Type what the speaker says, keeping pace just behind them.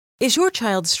Is your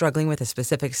child struggling with a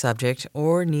specific subject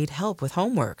or need help with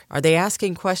homework? Are they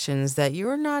asking questions that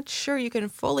you're not sure you can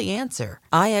fully answer?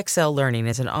 IXL Learning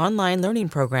is an online learning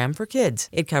program for kids.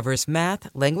 It covers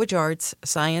math, language arts,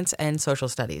 science, and social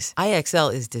studies.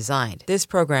 IXL is designed. This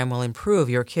program will improve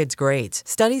your kids' grades.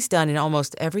 Studies done in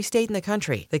almost every state in the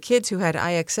country. The kids who had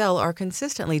IXL are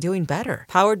consistently doing better.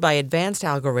 Powered by advanced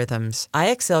algorithms,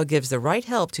 IXL gives the right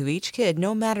help to each kid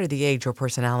no matter the age or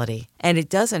personality. And it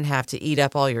doesn't have to eat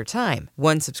up all your time.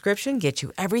 One subscription gets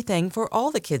you everything for all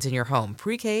the kids in your home,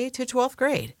 pre-K to 12th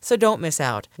grade. So don't miss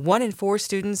out. 1 in 4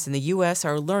 students in the U.S.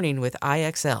 are learning with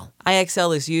IXL.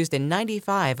 IXL is used in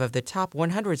 95 of the top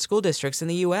 100 school districts in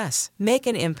the U.S. Make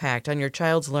an impact on your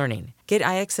child's learning. Get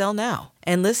IXL now.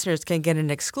 And listeners can get an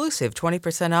exclusive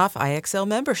 20% off IXL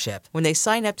membership when they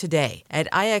sign up today at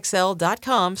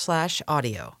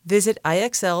IXL.com/audio. Visit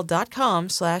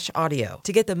IXL.com/audio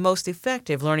to get the most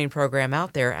effective learning program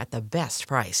out there at the best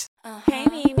price. Hey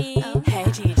Mimi, hey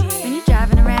Gigi. When you're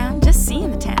driving around, just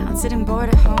seeing the town, sitting bored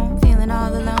at home, feeling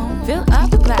all alone. Fill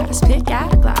up a glass, pick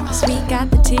out a gloss. We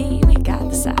got the tea, we got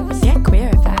the sauce. Get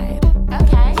queerified.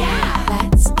 Okay. Yeah.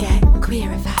 Let's get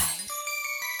queerified.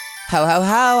 Ho, ho,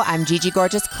 ho, I'm Gigi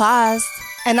Gorgeous Claus.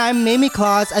 And I'm Mimi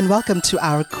Claus, and welcome to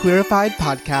our Queerified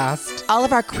podcast. All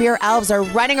of our queer elves are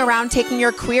running around taking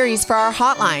your queries for our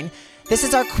hotline. This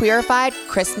is our Queerified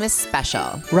Christmas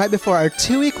special. Right before our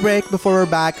 2-week break before we're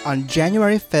back on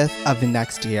January 5th of the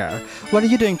next year. What are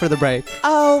you doing for the break?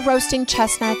 Oh, roasting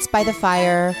chestnuts by the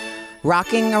fire,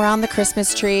 rocking around the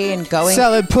Christmas tree and going...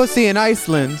 Selling pussy in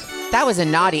Iceland. That was a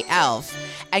naughty elf.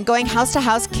 And going house to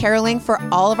house caroling for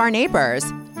all of our neighbors.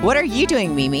 What are you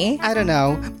doing, Mimi? I don't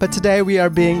know, but today we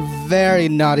are being very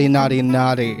naughty, naughty,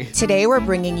 naughty. Today we're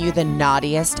bringing you the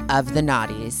naughtiest of the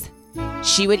naughties.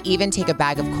 She would even take a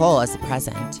bag of coal as a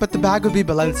present. But the bag would be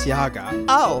Balenciaga.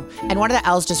 Oh, and one of the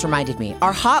elves just reminded me.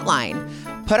 Our hotline.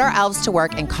 Put our elves to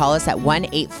work and call us at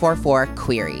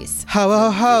 1-844-QUERIES. Ho,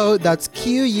 ho, ho, that's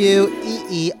Queerys.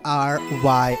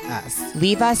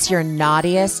 Leave us your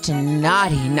naughtiest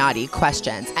naughty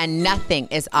questions, and nothing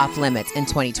is off limits in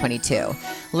 2022.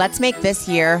 Let's make this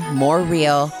year more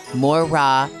real, more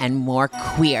raw, and more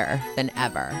queer than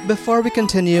ever. Before we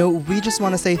continue, we just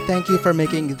want to say thank you for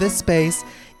making this space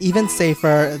even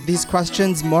safer, these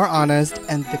questions more honest,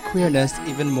 and the queerness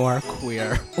even more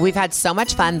queer. We've had so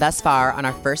much fun thus far on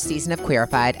our first season of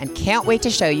Queerified and can't wait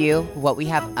to show you what we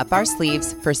have up our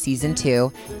sleeves for season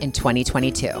 2 in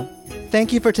 2022.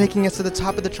 Thank you for taking us to the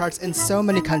top of the charts in so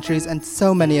many countries and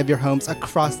so many of your homes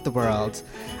across the world.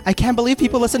 I can't believe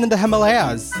people listen in the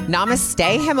Himalayas.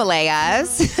 Namaste,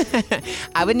 Himalayas.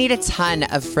 I would need a ton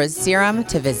of frizz serum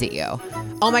to visit you.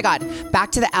 Oh my God,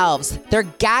 back to the elves. They're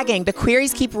gagging. The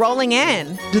queries keep rolling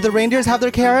in. Do the reindeers have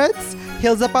their carrots?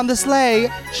 Heels up on the sleigh.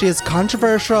 She is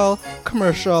controversial,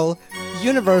 commercial,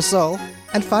 universal,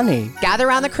 and funny. Gather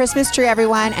around the Christmas tree,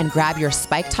 everyone, and grab your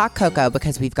spiked hot cocoa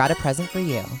because we've got a present for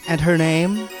you. And her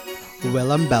name?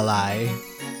 Willem Belli.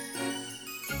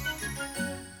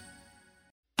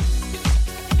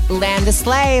 Land the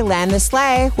sleigh, land the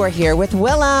sleigh. We're here with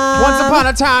Willem. Once upon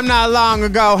a time not long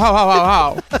ago. Ho, ho, ho,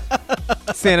 ho.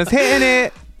 Santa's hitting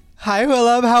it. Hi,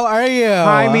 Willem. How are you?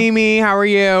 Hi, Mimi. How are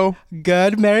you?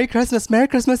 Good. Merry Christmas. Merry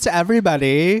Christmas to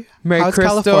everybody. Merry How's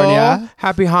Crystal. California?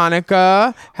 Happy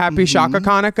Hanukkah. Happy Shaka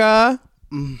Hanukkah.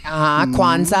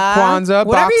 Kwanzaa.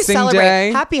 Whatever you Boxing celebrate.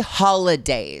 Day. Happy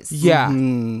holidays. Yeah.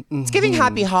 It's giving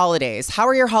happy holidays. How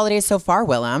are your holidays so far,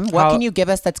 Willem? What can you give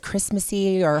us that's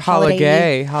Christmassy or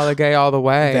holiday? Holiday all the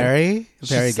way. Very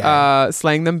Just, good.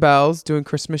 Slaying them bells, doing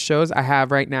Christmas shows. I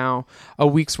have right now a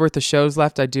week's worth of shows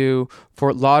left. I do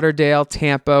Fort Lauderdale,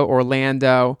 Tampa,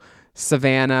 Orlando,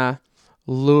 Savannah,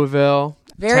 Louisville,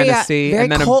 Tennessee, very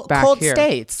and then cold, I'm back cold here.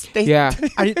 states. Yeah.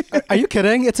 Are you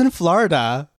kidding? It's in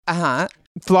Florida.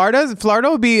 Florida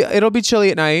will be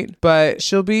chilly at night, but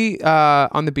she'll be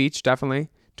on the beach definitely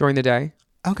during the day.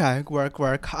 Okay, work.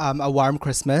 A warm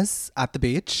Christmas at the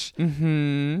beach.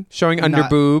 Mm-hmm. Showing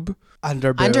underboob.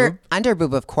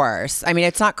 Underboob, of course. I mean,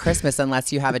 it's not Christmas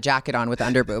unless you have a jacket on with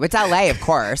underboob. It's LA, of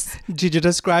course. Gigi,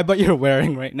 describe what you're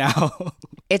wearing right now.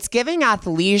 It's giving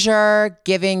athleisure,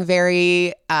 giving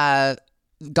very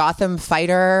Gotham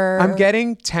fighter. I'm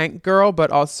getting tank girl,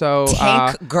 but also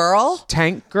Tank girl?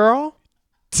 Tank girl.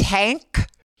 Tank?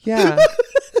 Yeah.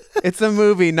 It's a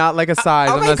movie, not like a size.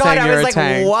 Oh I'm my not God, saying I you're was a like,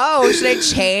 Tang. whoa, should I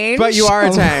change? But you are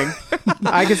a Tang.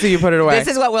 I can see you put it away. This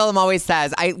is what Willem always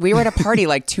says. We were at a party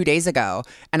like 2 days ago,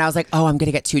 and I was like, oh, I'm going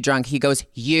to get too drunk. He goes,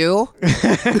 you?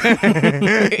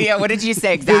 Yeah, what did you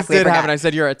say exactly? This did happen. I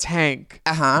said you're a tank.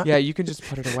 Uh-huh. Yeah, you can just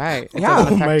put it away. It Yeah.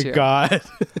 doesn't Oh my affect you. God.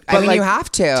 I mean, like, you have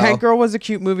to. Tank Girl was a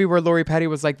cute movie where Lori Petty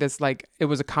was like this, like it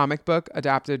was a comic book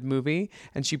adapted movie,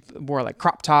 and she wore like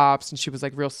crop tops, and she was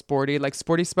like real sporty, like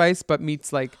Sporty Spice, but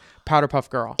meets like Powderpuff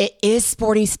Girl. It is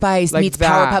Sporty Spice Like meets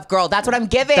that. Powerpuff Girl. That's what I'm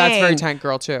giving. That's very Tank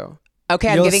Girl too. Okay,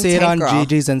 I'm You'll giving see it Tank on Girl.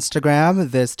 Gigi's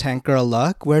Instagram, this Tank Girl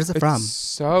look. Where's it from?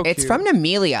 So cute. It's from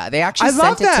Amelia. They actually I sent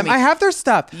love it to them. me. I have their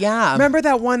stuff. Yeah. Remember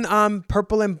that one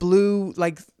purple and blue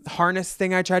like harness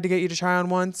thing I tried to get you to try on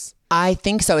once? I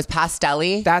think so. It's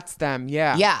Pastelli. That's them.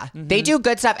 Yeah. Yeah, they do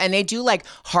good stuff, and they do like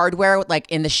hardware like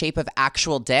in the shape of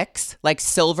actual dicks, like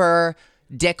silver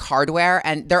dick hardware,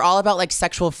 and they're all about like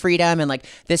sexual freedom. And like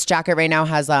this jacket right now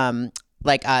has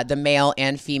the male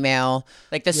and female,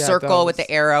 like the circle with those.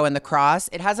 the arrow and the cross.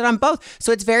 It has it on both,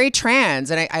 so it's very trans,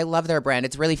 and I love their brand.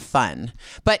 It's really fun.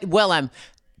 But Willem,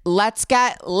 let's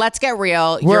get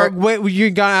real. Wait, you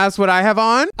gonna ask what I have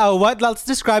on? Oh, what? Let's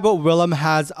describe what Willem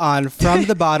has on. From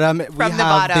the bottom, we the have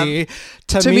bottom. the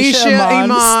Tamisha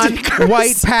Iman stickers.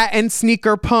 white patent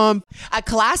sneaker pump. a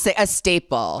classic, a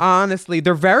staple. Honestly,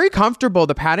 they're very comfortable.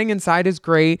 The padding inside is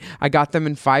great. I got them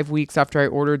in 5 weeks after I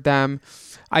ordered them.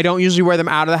 I don't usually wear them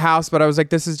out of the house, but I was like,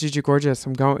 this is Gigi gorgeous.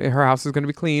 Her house is going to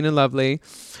be clean and lovely.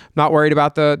 Not worried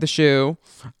about the shoe.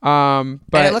 But and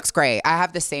it looks great. I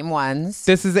have the same ones.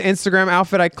 this is the Instagram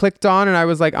outfit I clicked on, and I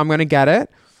was like, I'm going to get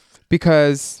it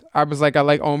because I was like, I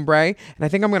like ombre, and I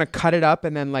think I'm going to cut it up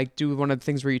and then like do one of the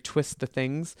things where you twist the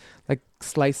things, like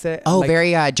slice it. Oh, like,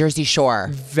 very Jersey Shore.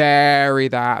 very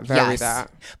that.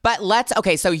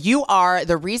 But so you are,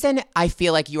 the reason I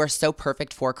feel like you are so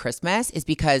perfect for Christmas is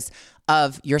because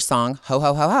of your song, Ho,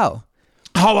 Ho, Ho, Ho.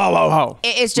 Ho, ho, ho, ho.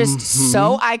 It is just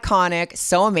so iconic,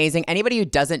 so amazing. Anybody who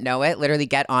doesn't know it, literally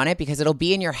get on it because it'll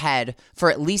be in your head for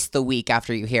at least the week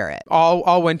after you hear it.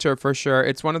 All winter for sure.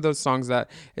 It's one of those songs that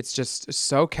it's just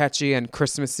so catchy and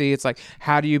Christmassy. It's like,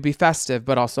 how do you be festive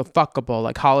but also fuckable,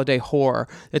 like holiday whore.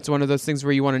 It's one of those things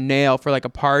where you want to nail for like a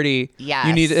party. Yes.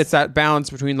 You need, it's that balance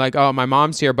between like, oh, my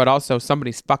mom's here, but also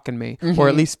somebody's fucking me or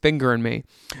at least fingering me.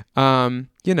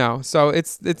 You know, so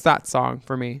it's that song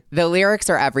for me. The lyrics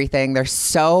are everything. They're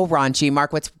so raunchy.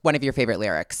 Mark, what's one of your favorite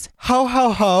lyrics? Ho,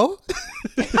 ho, ho.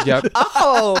 Yep.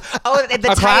 Oh, the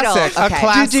title. classic. A Okay.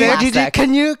 classic.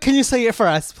 Gigi, can you say it for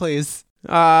us, please?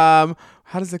 How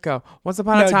does it go? Once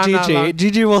upon a No, time. not long-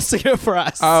 Gigi will sing it for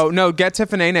us. Oh no, get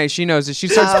Tiffany. She knows it. She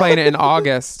starts playing it in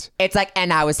August. It's like,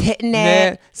 and I was hitting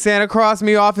it. Santa crossed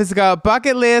me off. It's got a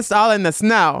bucket list all in the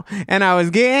snow, and I was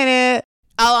getting it.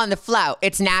 All on the flow.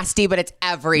 It's nasty, but it's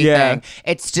everything. Yeah.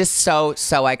 It's just so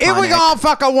iconic. If we gonna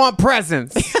fuck, I want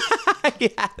presents.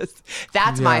 Yes.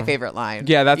 That's my favorite line.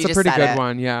 Yeah, that's You a just pretty said good it.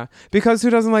 one. Yeah, because who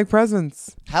doesn't like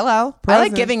presents? Hello. I like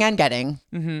Present. giving and getting.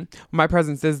 My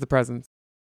presents is the presents.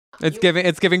 It's giving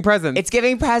presents. It's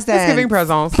giving presents. It's giving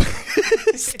presents.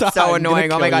 Stop. So I'm gonna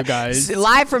annoying. Oh my kill you God. guys.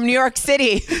 Live from New York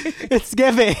City. It's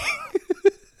giving.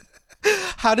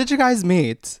 How did you guys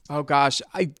meet? Oh gosh,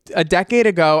 a decade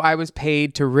ago, I was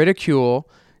paid to ridicule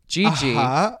Gigi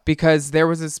because there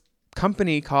was this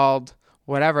company called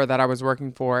whatever that I was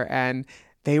working for, and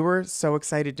they were so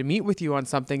excited to meet with you on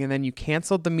something, and then you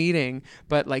canceled the meeting,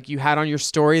 but like you had on your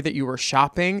story that you were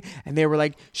shopping, and they were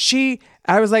like,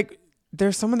 I was like,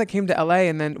 there's someone that came to LA,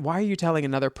 and then why are you telling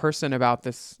another person about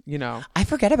this, you know? I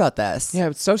forget about this. Yeah,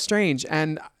 it's so strange.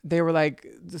 And they were like,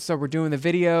 so we're doing the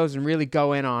videos and really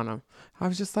go in on them. I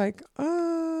was just like,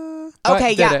 but Okay,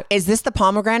 did yeah. it. Is this the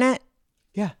pomegranate?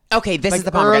 Yeah. Okay, this Like is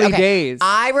the pomegranate. early Okay. days.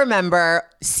 I remember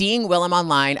seeing Willem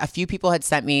online. A few people had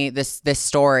sent me this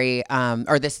story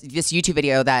or this YouTube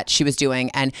video that she was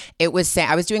doing, and it was saying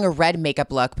I was doing a red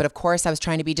makeup look, but of course I was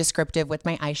trying to be descriptive with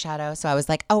my eyeshadow. So I was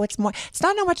like, oh, it's not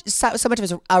so much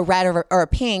of a red or a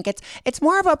pink. It's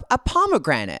more of a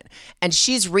pomegranate. And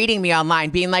she's reading me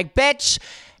online, being like, bitch,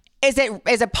 is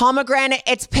it pomegranate?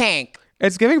 It's pink.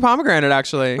 It's giving pomegranate,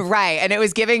 actually. Right. And it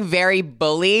was giving very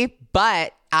bully,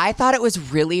 but I thought it was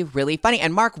really, really funny.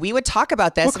 And Mark, we would talk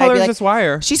about this. What and I'd color be is like, this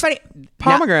wire? She's funny.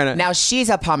 Pomegranate. Now she's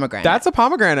a pomegranate. That's a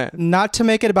pomegranate. Not to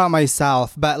make it about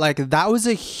myself, but like that was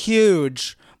a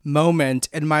huge moment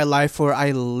in my life where I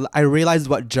realized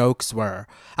what jokes were.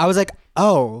 I was like,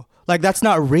 oh, like that's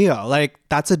not real. Like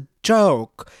that's a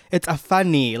joke. It's a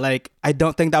funny. Like I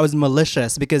don't think that was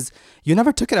malicious because you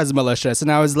never took it as malicious. And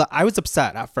I was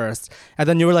upset at first. And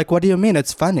then you were like, what do you mean?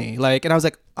 It's funny. Like, and I was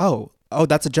like, oh,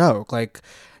 that's a joke. Like,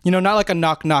 not like a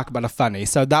knock knock, but a funny.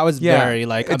 So that was very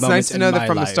like a it's moment nice to know in that my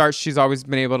from life. the start she's always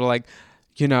been able to like,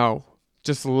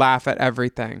 just laugh at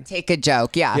everything. Take a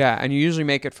joke. Yeah. Yeah, and you usually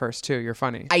make it first too. You're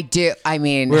funny. I do. I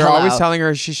mean, We were hello. always telling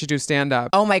her she should do stand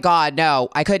up. Oh my God, no,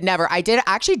 I could never. I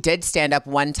actually did stand up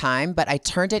one time, but I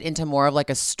turned it into more of like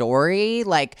a story.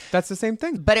 Like, That's the same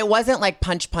thing. but it wasn't like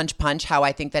punch, punch, punch how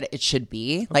I think that it should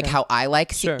be, like how I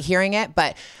like hearing it.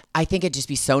 But I think it'd just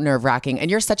be so nerve wracking.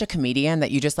 And you're such a comedian that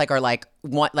you just like are like,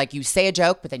 you say a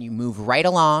joke, but then you move right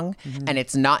along and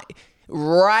it's not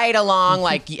right along.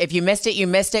 Like if you missed it, you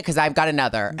missed it because I've got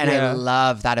another. And I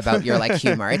love that about your like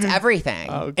humor. It's everything.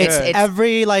 Oh, it's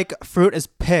Every like fruit is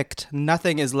picked.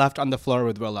 Nothing is left on the floor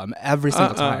with Willem every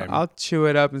single time. I'll chew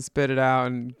it up and spit it out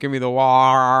and give me the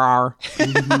war.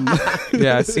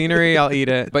 Yeah, scenery, I'll eat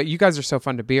it. But you guys are so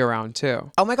fun to be around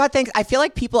too. Oh my God, thanks. I feel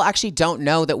like people actually don't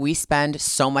know that we spend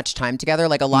so much time together.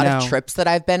 Like a lot of trips that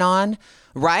I've been on,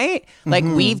 right? Like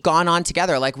we've gone on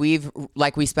together. Like we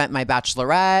spent my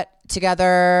bachelorette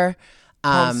together.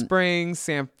 Palm Springs,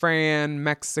 San Fran,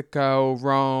 Mexico,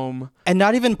 Rome. And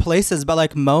not even places, but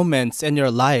like moments in your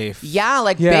life. Yeah,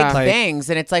 like Yeah. big Like things.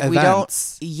 And it's like events. we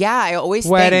don't. Yeah, I always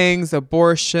Weddings,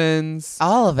 abortions. think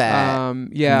all of it.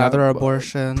 Another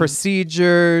abortion.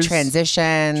 Procedures.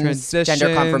 Transitions,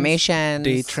 gender confirmations.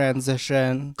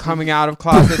 Detransition. Coming out of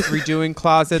closets, redoing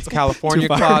closets, California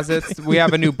Too far. closets. We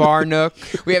have a new bar nook.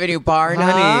 We have a new bar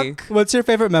Honey, nook. What's your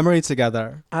favorite memory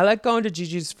together? I like going to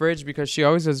Gigi's fridge because she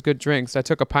always has good drinks. I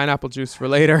took a pineapple juice for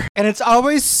later. And it's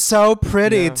always so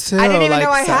pretty too. I didn't even know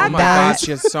I so had Oh my that. God,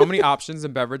 she has so many options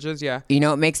and beverages. Yeah. You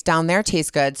know, it makes down there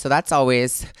taste good. So that's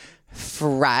always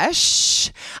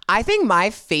fresh. I think my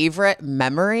favorite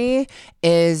memory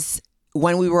is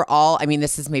when we were all, I mean,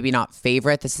 this is maybe not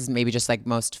favorite. This is maybe just like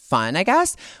most fun, I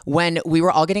guess. When we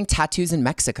were all getting tattoos in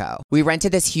Mexico. We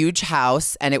rented this huge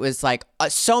house and it was like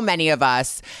so many of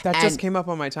us. That and just came up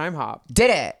on my time hop. did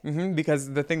it.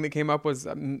 Because the thing that came up was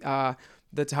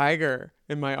the tiger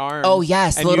in my arm. Oh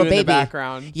yes, and little you baby. in the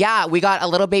background. Yeah, we got a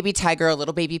little baby tiger, a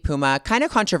little baby puma. Kind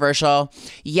of controversial,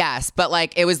 yes, but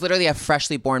like it was literally a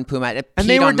freshly born puma. It And peed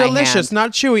they were on my delicious, hand.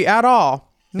 not chewy at all.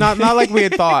 Not like we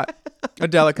had thought. A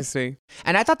delicacy.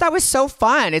 And I thought that was so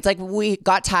fun. It's like we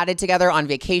got tatted together on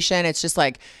vacation. It's just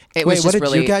like it was Wait, just what did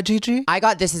really. you get, Gigi? I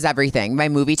got This Is Everything, my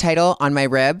movie title on my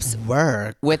ribs.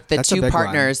 Work. With the That's a two big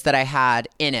partners that I had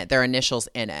in it, their initials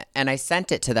in it. And I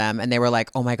sent it to them and they were like,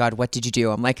 oh my God, what did you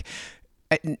do? I'm like,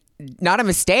 not a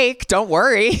mistake. Don't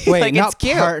worry. Wait, like, not it's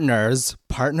cute. partners.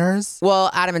 Partners?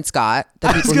 Well, Adam and Scott, the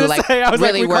I was people who gonna like say, I was like,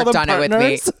 really we call worked them on it with me.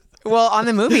 partners? Well, on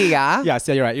the movie, yeah. Yes,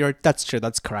 yeah, you're right. That's true.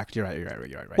 That's correct. You're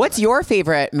right. What's your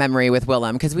favorite memory with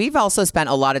Willem? Because we've also spent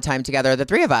a lot of time together, the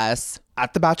three of us.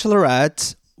 At the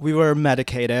Bachelorette, we were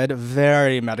medicated,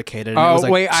 very medicated. and it Oh, was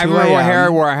like wait, I 2 remember what a.m. hair I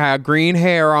wore. I had green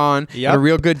hair on and a Yep.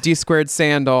 real good D-squared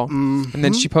sandal. And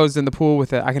then she posed in the pool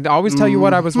with it. I can always tell you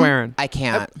what I was wearing. I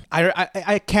can't.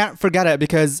 I can't forget it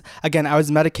because, again, I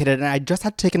was medicated and I just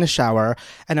had taken a shower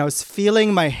and I was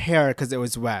feeling my hair because it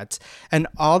was wet. And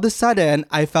all of a sudden,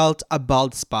 I felt a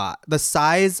bald spot the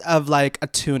size of like a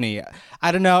toonie.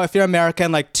 I don't know if you're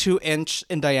American, like 2-inch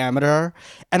in diameter.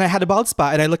 And I had a bald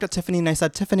spot and I looked at Tiffany and I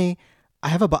said, Tiffany, I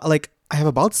have a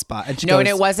bald spot. And she No,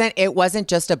 goes, and it wasn't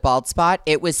just a bald spot.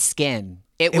 It was skin.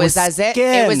 It was was as it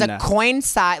was a skin. coin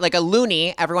size, like a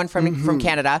loonie, everyone from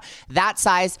Canada, that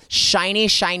size, shiny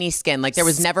skin. Like there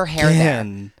was never hair there.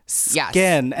 Yes.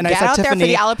 Skin. And Get I said, out there for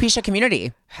Tiffany, the alopecia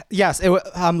community. yes,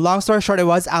 long story short, it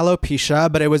was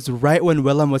alopecia, but it was right when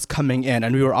Willem was coming in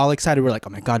and we were all excited. We were like, oh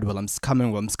my God, Willem's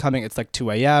coming. It's like 2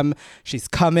 a.m. She's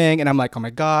coming. And I'm like, oh my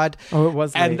God. Oh, it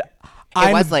was And late.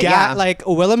 I'm was late, yeah. like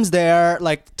Willem's there,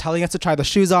 like telling us to try the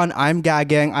shoes on. I'm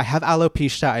gagging. I have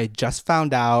alopecia. I just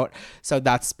found out. So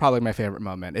that's probably my favorite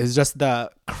moment. Is just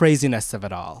the craziness of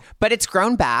it all. But it's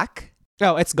grown back.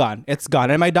 Oh, it's gone. It's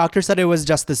gone. And my doctor said it was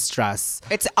just the stress.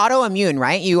 It's autoimmune,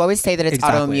 right? You always say that it's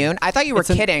Exactly. autoimmune. I thought you were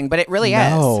kidding, but it really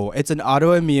is. No, it's an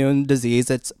autoimmune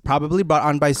disease. It's probably brought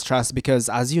on by stress because,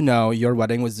 as you know, your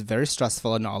wedding was very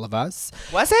stressful in all of us.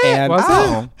 Was it? And Was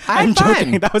oh, I'm had fun.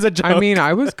 joking. That was a joke. I mean,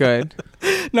 I was good.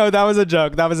 no, that was a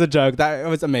joke. That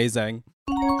was amazing.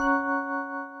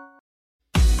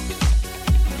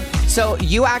 So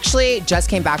you actually just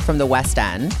came back from the West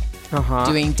End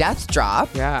doing Death Drop.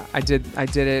 Yeah, I did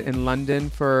it in London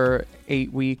for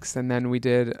 8 weeks, and then we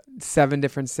did 7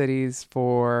 different cities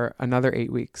for another 8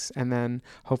 weeks, and then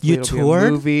hopefully You it'll toured? be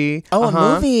a movie. Oh, a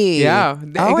movie. Yeah, Oh,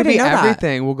 it I could didn't be know that.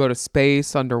 everything. We'll go to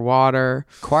space, underwater.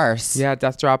 Of course. Yeah,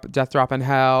 Death Drop in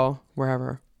Hell,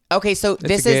 wherever. Okay, so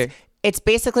this a is gig. it's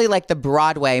basically like the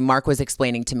Broadway Mark was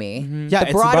explaining to me. Yeah, the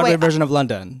it's the Broadway version of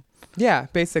London. Yeah,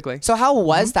 basically. So how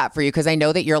was that for you? Because I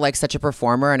know that you're like such a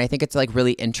performer, and I think it's like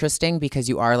really interesting because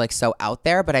you are like so out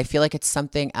there, but I feel like it's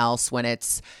something else when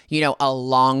it's, you know, a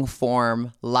long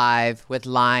form live with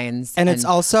lines. And it's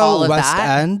all also of West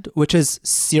that. End, which is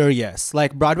serious.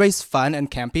 Like Broadway's fun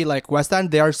and campy. Like West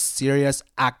End, they are serious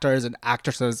actors and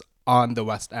actresses on the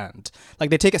West End. Like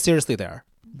they take it seriously there.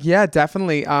 Yeah,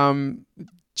 definitely.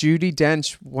 Judi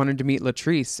Dench wanted to meet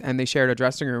Latrice, and they shared a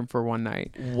dressing room for one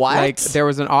night. What? Like there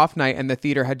was an off night, and the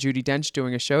theater had Judi Dench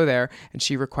doing a show there, and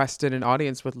she requested an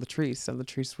audience with Latrice, and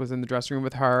Latrice was in the dressing room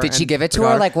with her. Did she and give it to her her?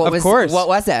 daughter. Like Of course. what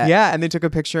was it? Yeah, and they took a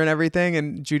picture and everything,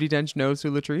 and Judi Dench knows who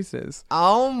Latrice is.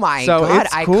 Oh my So God,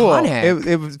 it's cool. iconic.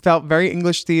 It felt very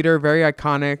English theater, very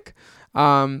iconic.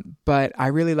 But I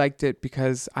really liked it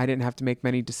because I didn't have to make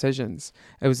many decisions.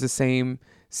 It was the same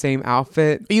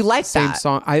outfit. You like same that?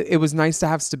 song. It was nice to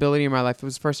have stability in my life. It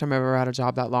was the first time I ever had a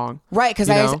job that long. Right, because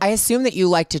You know? I assume that you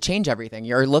like to change everything.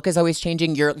 Your look is always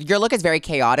changing. Your look is very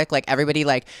chaotic. Like everybody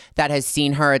like that has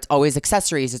seen her, it's always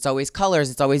accessories, it's always colors,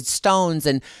 it's always stones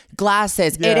and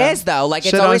glasses. It Yeah. is though. Like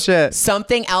Shit it's on always shit.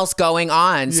 something else going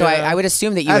on. So Yeah. I would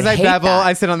assume that you As would I hate bevel, that.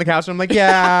 I sit on the couch and I'm like,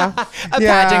 yeah. A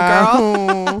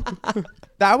pageant girl.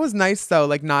 That was nice though,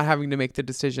 like not having to make the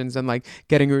decisions and like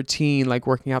getting a routine, like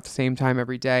working out the same time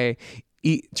every day.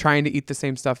 Trying to eat the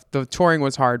same stuff. The touring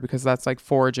was hard because that's like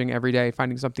foraging every day,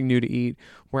 finding something new to eat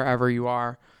wherever you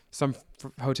are. Some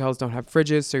hotels don't have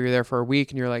fridges, so you're there for a week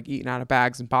and you're like eating out of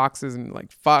bags and boxes and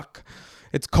like, fuck,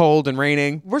 it's cold and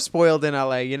raining. We're spoiled in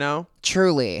LA, you know?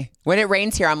 Truly. When it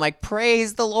rains here, I'm like,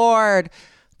 praise the Lord.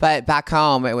 But back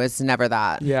home, it was never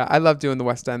that. Yeah, I love doing the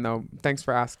West End though. Thanks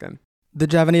for asking.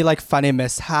 Did you have any like funny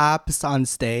mishaps on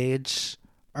stage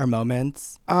or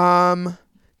moments?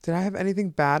 Did I have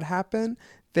anything bad happen?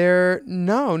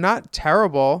 No, not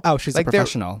terrible. Oh, she's a like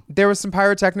professional. There was some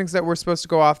pyrotechnics that were supposed to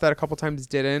go off that a couple times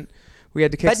didn't. We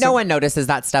had to kick But no one notices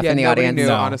that stuff in the nobody audience. knew,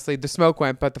 No. honestly. The smoke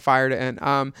went, but the fire didn't.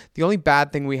 The only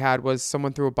bad thing we had was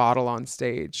someone threw a bottle on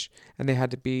stage and they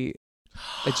had to be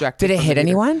ejected. Did it from hit the theater.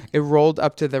 anyone? It rolled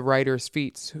up to the writer's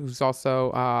feet, who's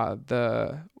also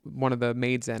one of the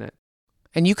maids in it.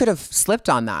 And you could have slipped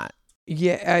on that.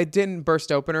 Yeah, it didn't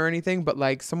burst open or anything, but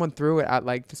like someone threw it at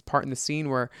like this part in the scene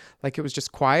where like it was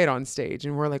just quiet on stage,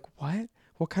 and we're like, what?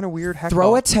 What kind of weird heckle?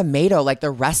 Throw a tomato like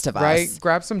the rest of us. Right?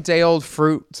 Grab some day old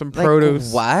fruit, some Like,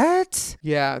 produce. what?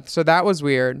 Yeah, so that was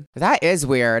weird. That is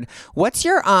weird. What's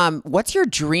your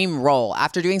dream role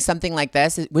after doing something like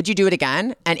this? Would you do it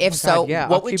again? And if so, God, yeah,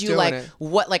 what I'll would keep you doing like? it.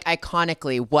 What like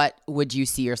iconically? What would you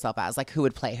see yourself as? Like who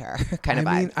would play her? kind of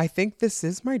I vibe. mean, I think this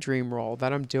is my dream role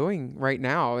that I'm doing right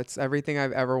now. It's everything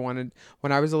I've ever wanted.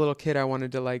 When I was a little kid, I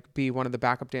wanted to like be one of the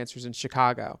backup dancers in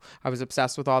Chicago. I was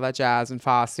obsessed with all that jazz and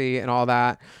Fosse and all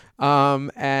that.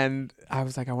 And I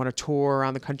was like, I want to tour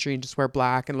around the country and just wear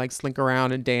black and like slink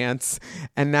around and dance.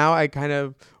 And now I kind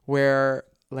of wear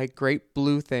like great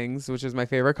blue things, which is my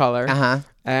favorite color.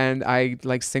 And I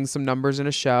like sing some numbers in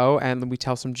a show and we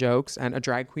tell some jokes, and a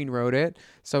drag queen wrote it.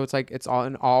 So it's like, it's all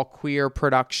an all queer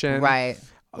production, Right.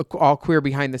 All queer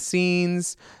behind the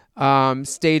scenes.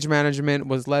 Stage management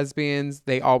was lesbians.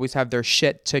 They always have their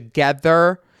shit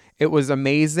together. It was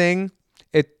amazing.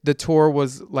 The tour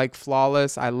was like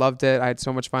flawless. I loved it. I had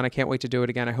so much fun. I can't wait to do it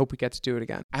again. I hope we get to do it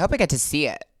again. I hope I get to see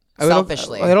it. It'll-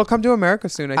 Selfishly. It'll come to America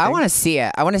soon, I think. I want to see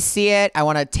it. I want to see it. I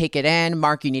want to take it in.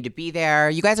 Mark, you need to be there.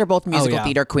 You guys are both musical yeah.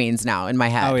 theater queens now in my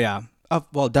head. Oh yeah.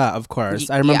 Well, duh, of course.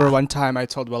 I remember yeah. one time I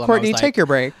told Willem, Courtney, I was take your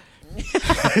break.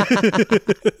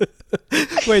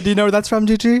 Wait, do you know where that's from,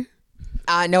 Gigi?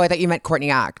 No, I thought you meant Courtney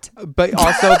Act. But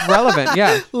also relevant,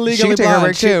 yeah. She Legally can take her Blonde.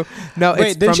 break too. No, Wait,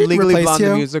 it's didn't she from Legally replace Blonde the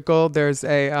you? musical. There's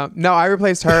a no. I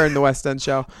replaced her in the West End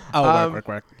show.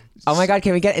 Work. Oh my God,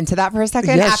 can we get into that for a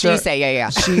second? Yeah, After sure. you say, yeah.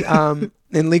 She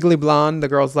in Legally Blonde, the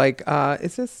girl's like,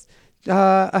 is this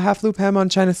a half loop hem on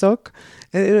China silk?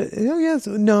 Oh yes,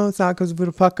 no, it's not, because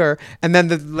it'll pucker. And then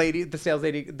the sales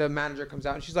lady, the manager comes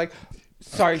out and she's like,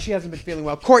 sorry, she hasn't been feeling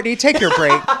well. Courtney, take your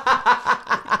break.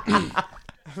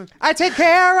 I take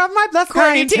care of my blessed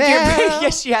Courtney, take your clientele. break.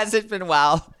 Yes, she hasn't been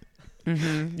well.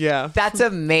 Yeah. That's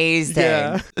amazing.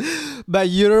 Yeah. But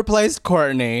you replaced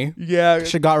Courtney. Yeah.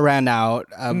 She got ran out.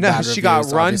 No, she got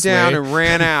run down and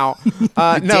ran out.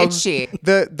 No, Did she?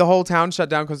 The whole town shut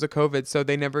down because of COVID, so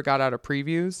they never got out of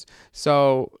previews.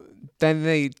 So then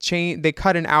they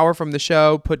cut an hour from the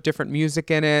show, put different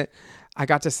music in it. I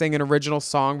got to sing an original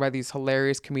song by these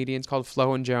hilarious comedians called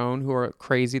Flo and Joan, who are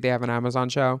crazy. They have an Amazon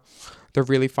show. They're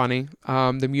really funny.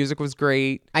 The music was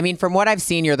great. I mean, from what I've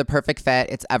seen, you're the perfect fit.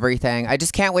 It's everything. I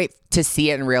just can't wait to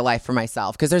see it in real life for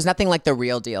myself, because there's nothing like the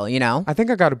real deal, you know? I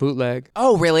think I got a bootleg.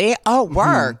 Oh, really? Oh,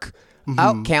 work.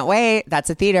 Oh, can't wait. That's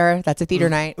a theater. That's a theater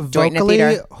night. Joint in a Vocally,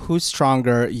 theater. who's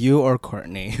stronger, you or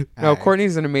Courtney? No,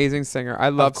 Courtney's an amazing singer. I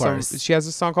love course. She has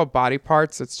a song called Body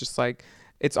Parts. It's just like,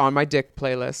 it's on my dick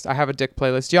playlist. I have a dick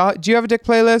playlist. Do you have a dick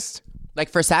playlist? Like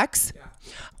for sex? Yeah.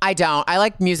 I don't. I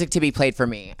like music to be played for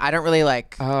me. I don't really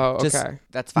like. Oh, okay. Just,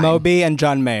 that's fine. Moby and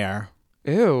John Mayer.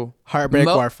 Ew. Heartbreak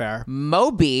Warfare.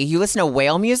 Moby? You listen to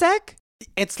whale music?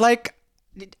 It's like,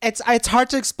 it's hard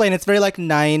to explain. It's very like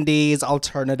 90s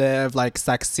alternative, like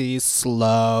sexy,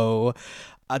 slow,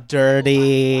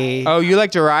 dirty. Oh, you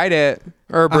like to ride it.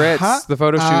 Or Brits, the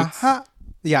photo shoots.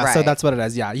 Yeah, Right. so that's what it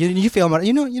is. Yeah, you feel me.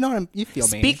 You know you feel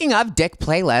me. Speaking of dick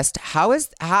playlist,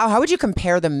 how would you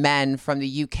compare the men from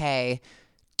the UK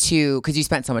to, because you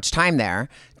spent so much time there,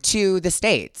 to the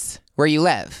States where you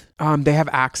live? They have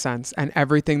accents and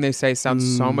everything they say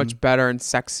sounds so much better and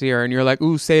sexier. And you're like,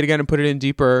 ooh, say it again and put it in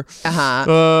deeper.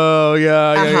 Oh,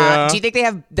 yeah. Do you think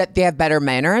they have better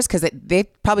manners? Because they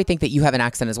probably think that you have an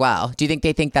accent as well. Do you think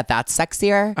they think that that's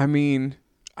sexier? I mean,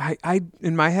 I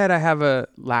in my head, I have a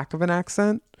lack of an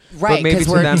accent. Right, because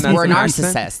we're an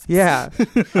narcissists. Accent. Yeah.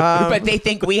 But they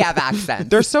think we have accents.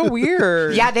 They're so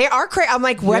weird. Yeah, they are crazy. I'm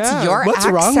like, what's Yeah. your What's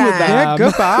accent? wrong with them? Yeah,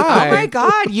 goodbye. Oh my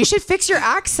God, you should fix your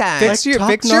accent. Fix your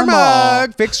normal.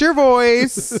 mug. Fix your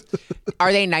voice.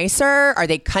 Are they nicer? Are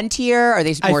they cuntier? Are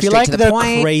they more I feel straight like to the they're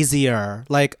point? crazier.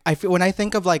 Like when I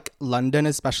think of like London,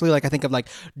 especially, like I think of like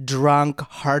drunk,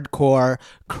 hardcore,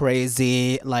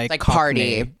 crazy, like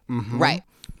party. Cockney. Mhm. Right.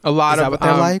 A lot Is that of what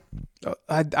they're like?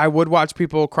 I would watch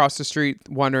people across the street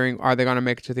wondering, are they going to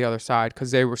make it to the other side?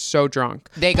 Because they were so drunk.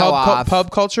 They go off.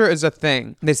 Pub culture is a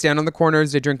thing. They stand on the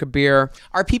corners. They drink a beer.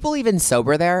 Are people even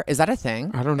sober there? Is that a thing?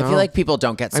 I don't I know. feel like people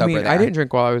don't get sober I mean, there. I didn't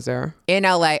drink while I was there. In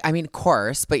LA, I mean, of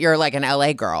course, but you're like an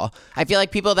LA girl. I feel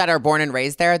like people that are born and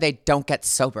raised there, they don't get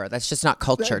sober. That's just not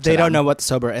culture to They them. don't know what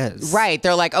sober is. Right.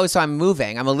 They're like, oh, so I'm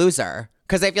moving. I'm a loser.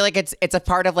 Because I feel like it's a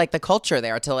part of like the culture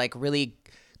there to like really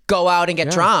go out and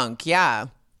get drunk. Yeah.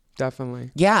 Definitely.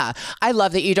 Yeah. I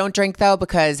love that you don't drink though,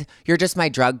 because you're just my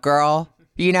drug girl.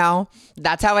 You know,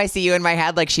 that's how I see you in my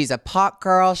head. Like, she's a pot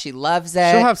girl. She loves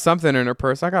it. She'll have something in her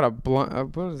purse. I got a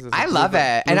blunt. What is this? I love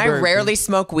it. And I Blueberry. rarely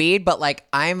smoke weed, but like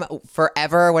I'm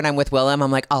forever when I'm with Willem,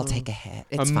 I'm like, I'll take a hit.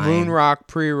 It's a fine. moon rock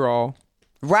pre-roll.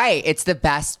 Right. It's the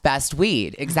best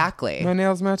weed. Exactly. My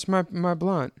nails match my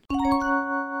blunt.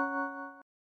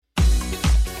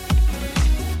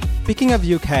 Speaking of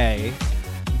UK,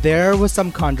 there was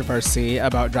some controversy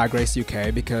about Drag Race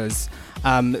UK because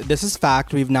this is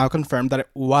fact. We've now confirmed that it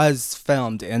was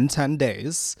filmed in 10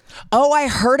 days. Oh, I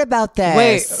heard about this.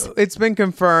 Wait, it's been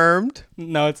confirmed.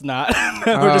 No, it's not.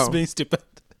 We're just Oh. being stupid.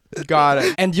 Got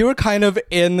it. And you were kind of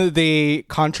in the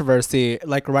controversy,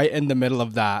 like right in the middle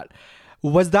of that.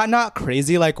 Was that not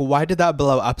crazy? Like, why did that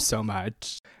blow up so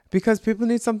much? Because people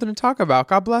need something to talk about.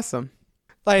 God bless them.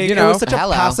 Like, You it know, was such a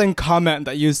hello. passing comment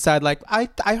that you said, like, I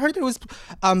heard it was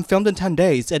filmed in 10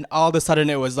 days. And all of a sudden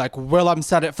it was like, Willem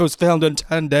said it was filmed in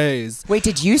 10 days. Wait,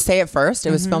 did you say it first?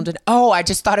 It was filmed in. Oh, I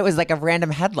just thought it was like a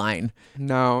random headline.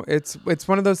 No, it's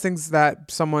one of those things that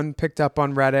someone picked up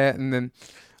on Reddit, and then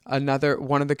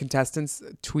one of the contestants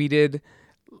tweeted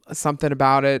something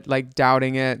about it, like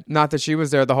doubting it. Not that she was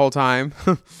there the whole time.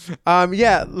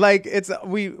 Yeah, like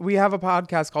we have a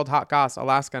podcast called Hot Goss,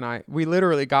 Alaska and I. We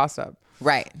literally gossip.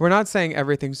 Right. We're not saying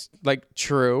everything's like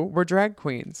true. We're drag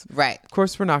queens. Right. Of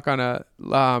course, we're not gonna.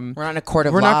 We're not in a court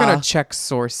of We're law. not gonna check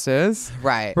sources.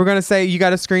 Right. We're gonna say, you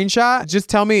got a screenshot? Just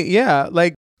tell me. Yeah,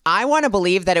 like. I want to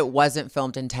believe that it wasn't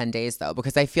filmed in 10 days though,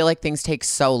 because I feel like things take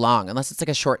so long, unless it's like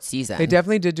a short season. They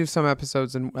definitely did do some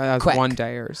episodes as Quick.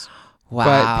 one-dayers. Wow.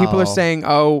 But people are saying,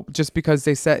 oh, just because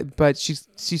they said, but she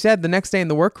said the next day in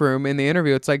the workroom in the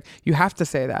interview, it's like, you have to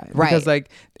say that. Right. Because like,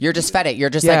 You're just fed it. You're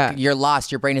just Yeah. like, you're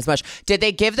lost. Your brain is mush. Did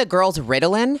they give the girls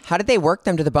Ritalin? How did they work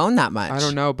them to the bone that much? I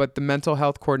don't know, but the mental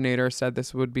health coordinator said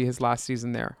this would be his last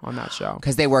season there on that show.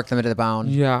 Because they worked them to the bone.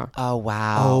 Yeah. Oh,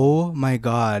 wow. Oh my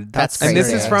God. That's And this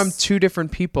is Serious. from two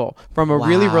different people, from a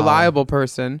really Wow. reliable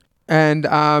person. And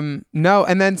no,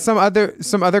 and then some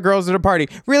other girls at a party,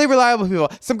 really reliable people.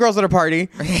 Some girls at a party,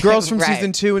 girls from Right.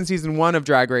 season 2 and season 1 of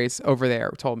Drag Race over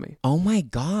there told me. Oh my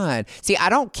God. See, I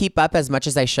don't keep up as much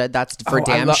as I should. That's for Oh,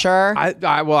 damn sure.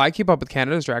 I keep up with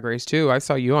Canada's Drag Race too. I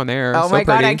saw you on there. Oh So my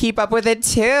God, pretty. I keep up with it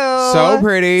too. So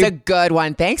pretty. It's a good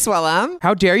one. Thanks, Willem.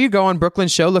 How dare you go on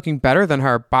Brooklyn's show looking better than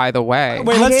her, by the way.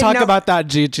 Wait, I let's didn't talk know- about that,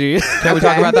 Gigi. Can we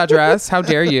talk about that dress? How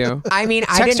dare you? I mean,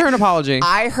 I Text didn't. her an apology.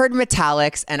 I heard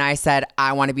metallics and I said,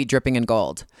 I want to be dripping in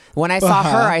gold. When I saw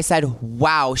her, I said,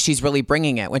 wow, she's really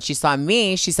bringing it. When she saw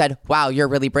me, she said, wow, you're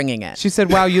really bringing it. She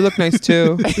said, wow, you look nice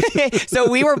too. So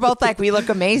we were both like, we look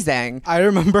amazing. I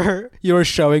remember you were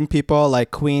showing people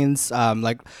like queens,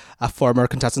 like a former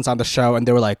contestants on the show, and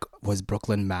they were like, was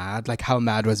Brooklyn mad? Like, how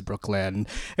mad was Brooklyn?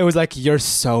 It was like, you're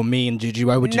so mean, Gigi.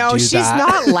 Why would you do that? No, she's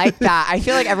not like that. I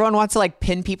feel like everyone wants to like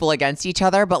pin people against each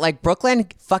other, but like Brooklyn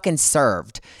fucking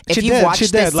served. If you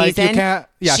watched this season, like, you can't,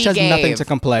 yeah, she has nothing to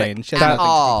complain. She has nothing to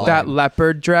complain. That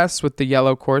leopard dress with the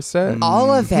yellow corset.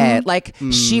 All of it. Like,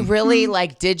 she really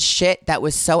like did shit that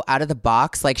was so out of the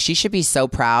box. Like, she should be so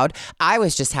proud. I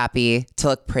was just happy to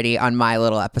look pretty on my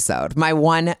little episode. My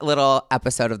one little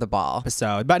episode of The Ball.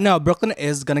 But no, Brooklyn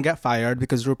is going to get fired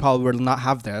because RuPaul will not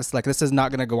have this. Like, this is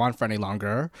not going to go on for any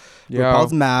longer. Yo.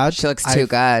 RuPaul's mad. She looks too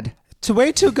good.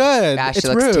 Way too good. Yeah, it's she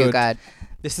looks rude. too good.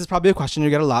 This is probably a question you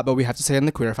get a lot, but we have to say in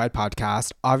the Queerified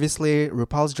podcast, obviously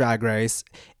RuPaul's Drag Race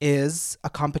is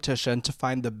a competition to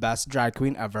find the best drag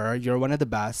queen ever. You're one of the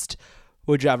best.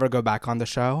 Would you ever go back on the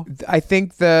show? I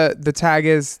think the tag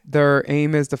is, their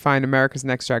aim is to find America's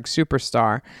Next Drag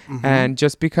Superstar. And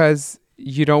just because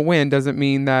you don't win doesn't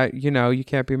mean that, you know, you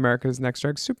can't be America's Next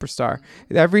Drag Superstar.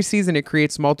 Every season it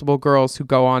creates multiple girls who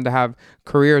go on to have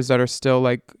careers that are still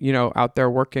like, you know, out there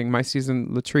working. My season,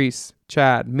 Latrice,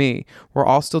 Chad, me, we're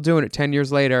all still doing it 10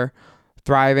 years later,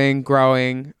 thriving,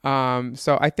 growing.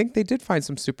 So I think they did find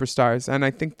some superstars, and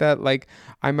I think that like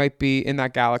I might be in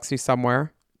that galaxy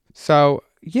somewhere. So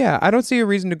yeah, I don't see a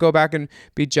reason to go back and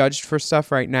be judged for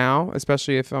stuff right now,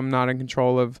 especially if I'm not in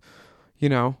control of, you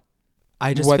know,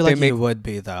 I just what feel they like make. you would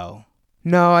be, though.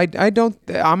 No, I don't.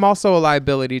 I'm also a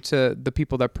liability to the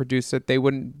people that produce it. They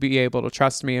wouldn't be able to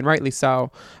trust me, and rightly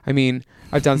so. I mean,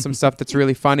 I've done some stuff that's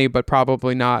really funny, but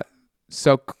probably not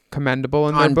so commendable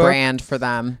in their On book. brand for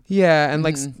them. Yeah, and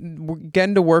like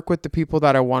getting to work with the people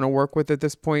that I want to work with at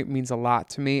this point means a lot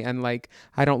to me, and like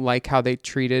I don't like how they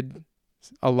treated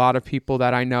a lot of people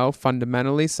that I know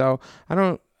fundamentally. So I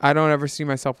don't ever see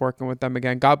myself working with them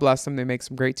again. God bless them. They make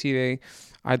some great TV.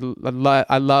 I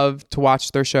love to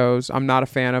watch their shows. I'm not a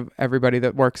fan of everybody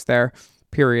that works there,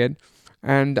 period.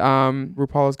 And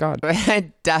RuPaul is God.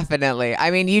 Definitely. I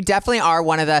mean, you definitely are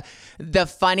one of the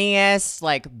funniest,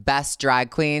 like, best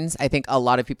drag queens. I think a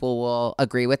lot of people will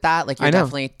agree with that. Like, you're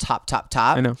definitely top.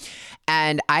 I know.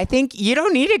 And I think you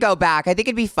don't need to go back. I think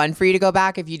it'd be fun for you to go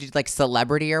back if you did like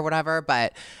celebrity or whatever.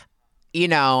 But, you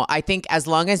know, I think as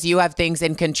long as you have things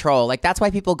in control, like that's why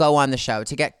people go on the show,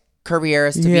 to get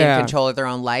careers, to be in control of their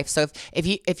own life. So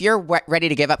if you're ready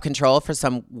to give up control for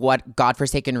some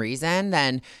godforsaken reason,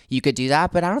 then you could do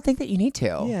that. But I don't think that you need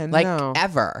to. Yeah, like no.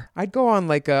 ever. I'd go on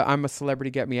like a I'm a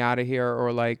Celebrity, Get Me Out of Here,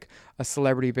 or like a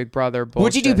Celebrity Big Brother bullshit.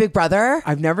 Would you do Big Brother?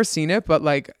 I've never seen it, but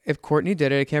like if Courtney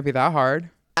did it can't be that hard.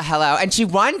 Hello. And she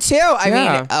won too. I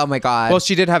mean, oh my God. Well,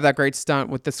 she did have that great stunt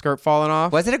with the skirt falling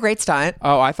off. Was it a great stunt?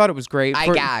 Oh, I thought it was great.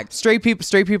 I gagged. Straight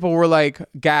people were like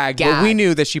gagged, but we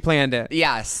knew that she planned it.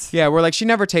 Yes. Yeah, we're like, she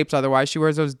never tapes otherwise. She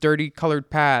wears those dirty colored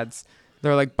pads.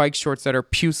 They're like bike shorts that are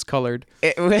puce colored.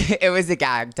 It was a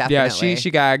gag, definitely. Yeah,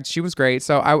 she gagged. She was great.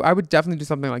 So I would definitely do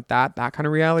something like that kind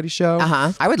of reality show.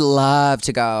 I would love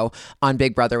to go on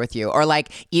Big Brother with you, or like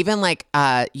even like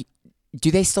do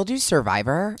they still do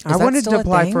Survivor? I wanted to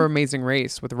apply for Amazing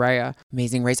Race with Rhea.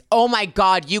 Amazing Race. Oh my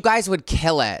God, you guys would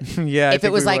kill it. Yeah, if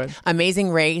it was like Amazing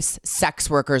Race, sex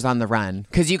workers on the run,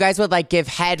 because you guys would like give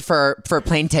head for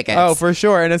plane tickets. Oh, for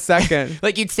sure, in a second.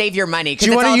 Like you'd save your money. Do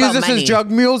you want to use this as drug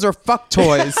mules or fuck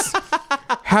toys?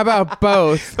 How about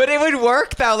both? But it would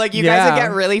work though. Like you guys would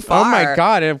get really far. Oh my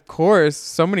God, of course,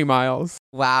 so many miles.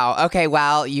 Wow. Okay.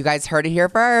 Well, you guys heard it here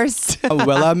first.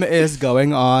 Willem is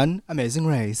going on Amazing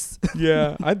Race.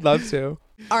 Yeah, I'd love to.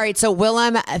 All right. So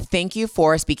Willem, thank you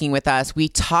for speaking with us. We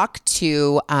talk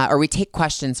to, or we take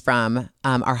questions from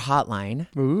our hotline.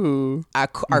 Ooh. Our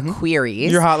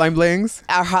queries. Your hotline blings?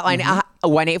 Our hotline,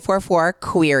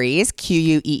 1-844-QUERIES,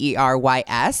 QUERYS.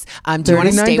 Do you want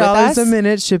to stay with us? $39 a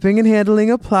minute, shipping and handling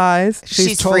applies.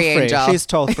 She's toll free, free. Angel. She's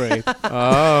toll free.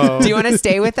 Oh. Do you want to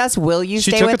stay with us? Will you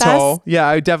She stay took with a toll. us? Yeah,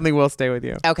 I definitely will stay with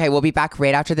you. Okay, we'll be back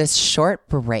right after this short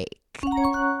break.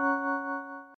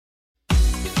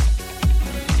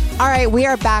 All right, we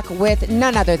are back with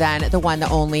none other than the one, the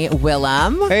only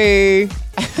Willem. Hey.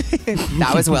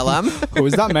 That was Willem. Who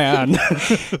is that man?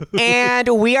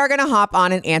 And we are going to hop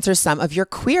on and answer some of your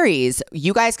queries.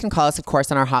 You guys can call us, of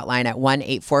course, on our hotline at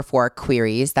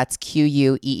 1-844-QUERIES. That's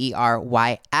QUERYS.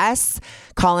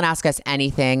 Call and ask us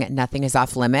anything. Nothing is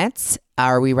off limits.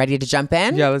 Are we ready to jump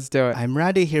in? Yeah, let's do it. I'm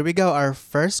ready. Here we go. Our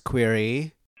first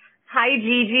query. Hi,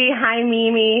 Gigi. Hi,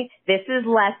 Mimi. This is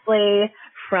Leslie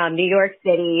from New York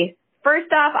City.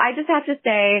 First off, I just have to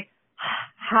say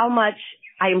how much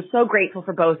I am so grateful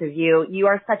for both of you. You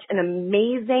are such an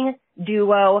amazing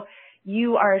duo.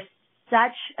 You are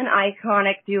such an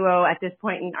iconic duo at this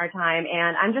point in our time,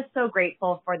 and I'm just so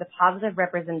grateful for the positive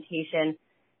representation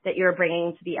that you're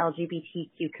bringing to the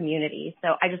LGBTQ community. So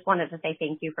I just wanted to say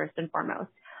thank you first and foremost.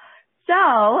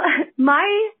 So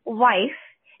my wife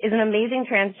is an amazing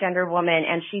transgender woman,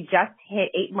 and she just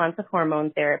hit 8 months of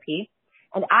hormone therapy.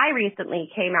 And I recently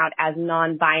came out as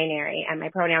non-binary, and my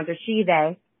pronouns are she,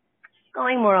 they,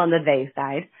 going more on the they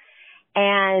side.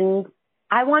 And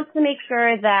I want to make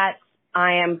sure that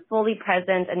I am fully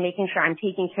present and making sure I'm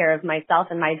taking care of myself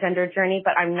and my gender journey,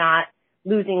 but I'm not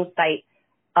losing sight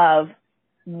of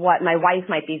what my wife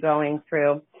might be going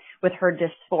through with her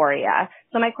dysphoria.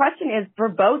 So my question is for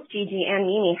both Gigi and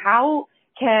Mimi, how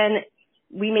can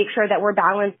we make sure that we're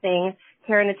balancing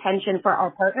care and attention for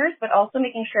our partners, but also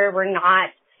making sure we're not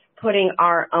putting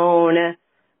our own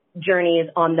journeys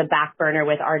on the back burner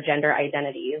with our gender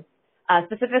identities?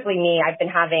 Specifically me, I've been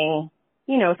having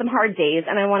some hard days,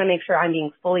 and I want to make sure I'm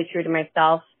being fully true to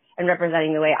myself and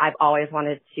representing the way I've always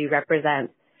wanted to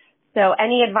represent. So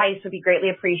any advice would be greatly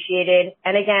appreciated.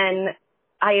 And again,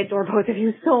 I adore both of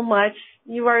you so much.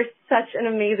 You are such an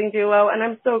amazing duo, and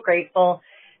I'm so grateful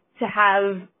to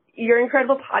have your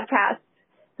incredible podcast.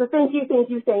 So thank you.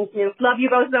 Love you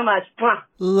both so much. Mwah.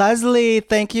 Leslie,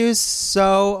 thank you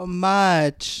so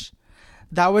much.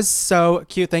 That was so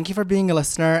cute. Thank you for being a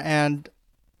listener, and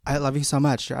I love you so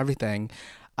much. You're everything.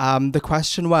 The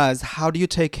question was, how do you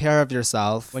take care of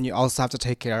yourself when you also have to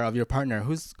take care of your partner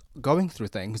who's going through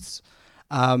things?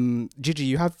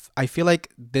 Gigi, I feel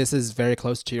like this is very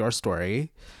close to your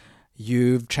story.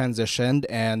 You've transitioned,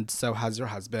 and so has your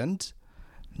husband.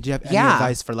 Do you have any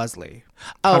advice for Leslie?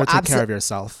 How to take care of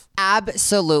yourself?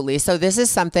 Absolutely. So this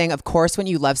is something, of course, when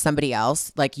you love somebody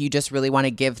else, like you just really want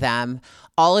to give them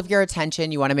all of your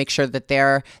attention. You want to make sure that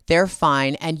they're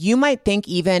fine. And you might think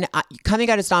even coming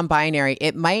out as non-binary,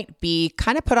 it might be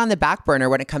kind of put on the back burner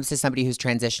when it comes to somebody who's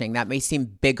transitioning. That may seem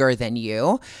bigger than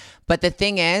you. But the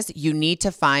thing is, you need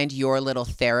to find your little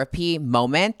therapy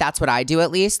moment. That's what I do,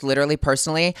 at least, literally,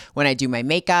 personally, when I do my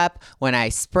makeup, when I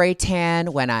spray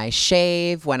tan, when I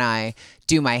shave, when I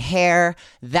do my hair.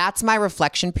 That's my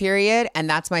reflection period, and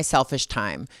that's my selfish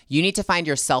time. You need to find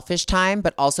your selfish time,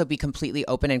 but also be completely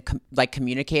open and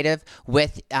communicative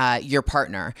with your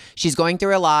partner. She's going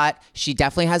through a lot. She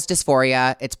definitely has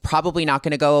dysphoria. It's probably not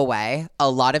going to go away. A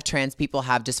lot of trans people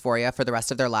have dysphoria for the rest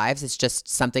of their lives. It's just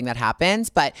something that happens.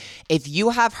 But if you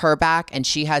have her back and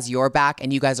she has your back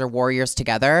and you guys are warriors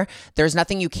together, there's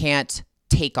nothing you can't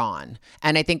take on.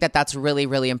 And I think that that's really,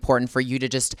 really important for you to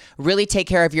just really take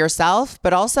care of yourself,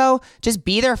 but also just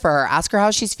be there for her. Ask her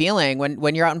how she's feeling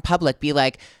when you're out in public. Be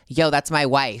like, yo, that's my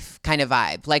wife kind of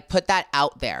vibe. Like, put that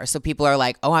out there. So people are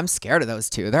like, oh, I'm scared of those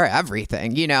two. They're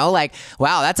everything, like,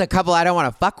 wow, that's a couple I don't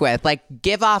want to fuck with. Like,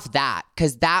 give off that,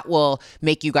 because that will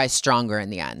make you guys stronger in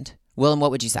the end. Willem,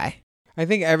 what would you say? I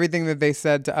think everything that they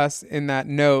said to us in that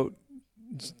note,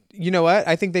 you know what?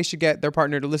 I think they should get their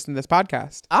partner to listen to this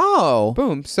podcast. Oh.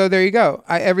 Boom. So there you go.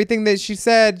 Everything that she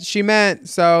said, she meant.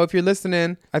 So if you're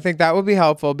listening, I think that would be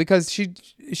helpful, because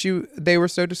they were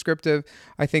so descriptive.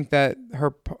 I think that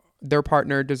their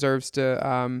partner deserves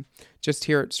to just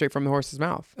hear it straight from the horse's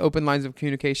mouth. Open lines of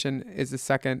communication is the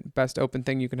second best open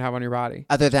thing you can have on your body.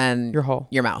 Other than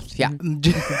your mouth. Yeah.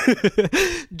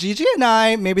 Gigi and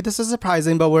I, maybe this is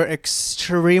surprising, but we're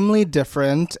extremely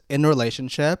different in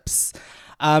relationships.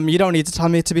 You don't need to tell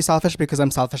me to be selfish, because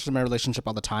I'm selfish in my relationship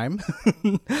all the time.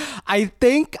 I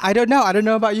don't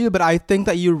know about you, but I think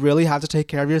that you really have to take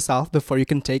care of yourself before you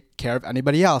can take care of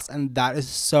anybody else. And that is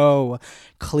so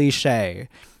cliche.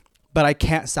 But I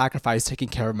can't sacrifice taking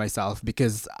care of myself,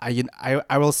 because I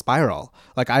will spiral.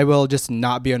 Like, I will just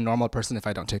not be a normal person if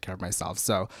I don't take care of myself.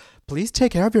 So please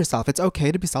take care of yourself. It's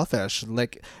okay to be selfish.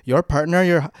 Like, your partner,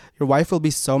 your wife will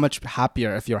be so much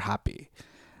happier if you're happy.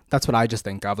 That's what I just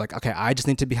think of. Like, okay, I just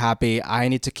need to be happy. I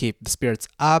need to keep the spirits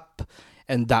up,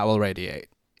 and that will radiate.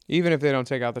 Even if they don't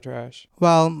take out the trash.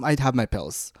 Well, I'd have my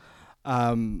pills.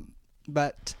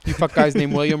 But you fuck guys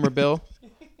named William or Bill?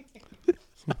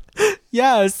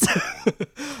 Yes.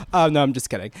 No, I'm just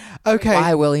kidding. Okay.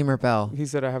 Why William or Bill? He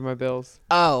said I have my bills.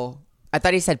 Oh, I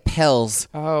thought he said pills.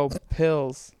 Oh,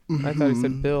 pills. Mm-hmm. I thought he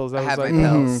said bills. I have my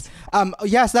pills.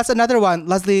 Yes, that's another one.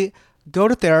 Leslie, go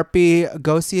to therapy,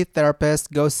 go see a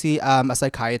therapist, go see a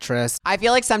psychiatrist. I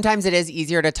feel like sometimes it is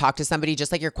easier to talk to somebody,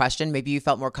 just like your question. Maybe you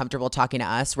felt more comfortable talking to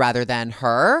us rather than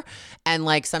her. And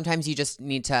like, sometimes you just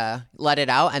need to let it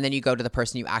out, and then you go to the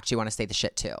person you actually want to say the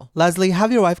shit to. Leslie,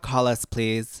 have your wife call us,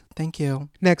 please. Thank you.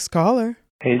 Next caller.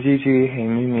 Hey Gigi, hey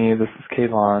Mimi, this is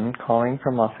Kayvon calling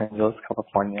from Los Angeles,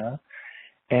 California.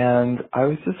 And I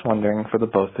was just wondering for the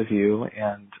both of you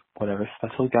and whatever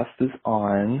special guest is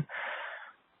on,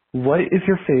 what is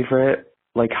your favorite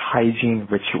hygiene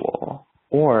ritual?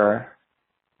 Or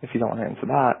if you don't want to answer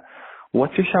that,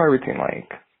 what's your shower routine like?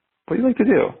 What do you like to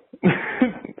do?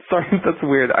 Sorry if that's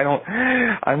weird.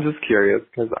 I'm just curious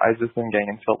because I've just been getting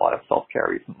into a lot of self-care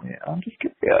recently. I'm just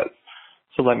curious.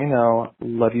 So let me know.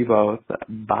 Love you both.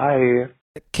 Bye.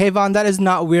 Kayvon, that is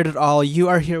not weird at all. You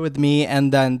are here with me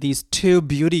and then these two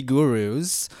beauty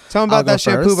gurus. Tell them about that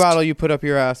shampoo bottle you put up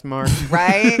your ass, Mark.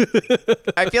 Right?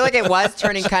 I feel like it was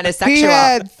turning kind of sexual. He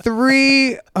had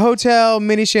 3 hotel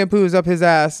mini shampoos up his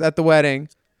ass at the wedding.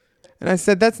 And I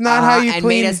said, that's not how you and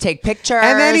clean. made us take pictures.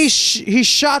 And then he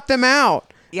shot them out.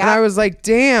 Yeah. And I was like,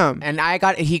 damn. And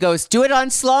he goes, do it on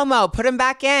slow-mo. Put him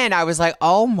back in. I was like,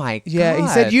 oh my God. Yeah, he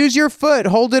said, use your foot.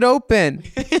 Hold it open.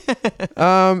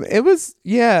 It was,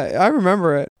 I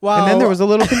remember it. Wow. And then there was a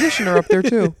little conditioner up there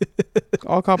too.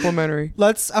 All complimentary.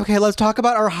 Let's talk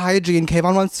about our hygiene.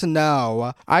 Kayvon wants to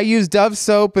know. I use Dove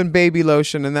soap and baby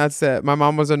lotion and that's it. My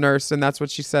mom was a nurse and that's what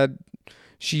she said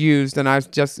she used. And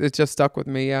it just stuck with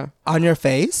me, yeah. On your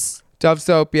face? Dove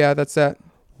soap, yeah, that's it.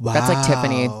 Wow. That's like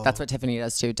Tiffany. That's what Tiffany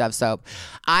does too, Dove soap.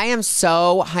 I am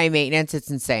so high maintenance,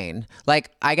 it's insane.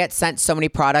 I get sent so many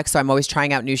products, so I'm always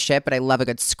trying out new shit, but I love a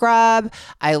good scrub.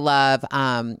 I love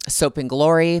Soap and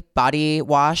Glory body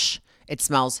wash. It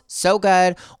smells so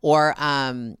good. Or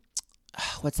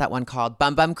what's that one called?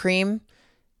 Bum Bum Cream.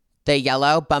 The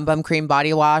yellow Bum Bum Cream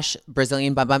body wash,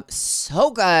 Brazilian Bum Bum,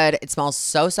 so good. It smells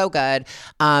so good.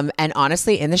 And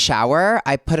honestly, in the shower,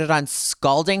 I put it on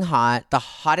scalding hot, the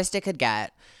hottest it could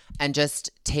get, and just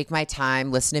take my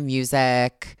time, listen to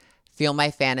music, feel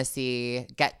my fantasy,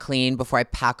 get clean before I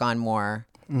pack on more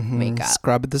makeup.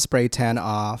 Scrub the spray tan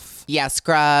off. Yeah,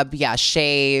 scrub. Yeah,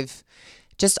 shave.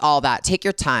 Just all that. Take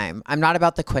your time. I'm not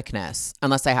about the quickness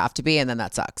unless I have to be, and then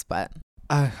that sucks, but...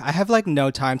 I have no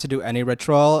time to do any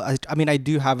ritual. I mean, I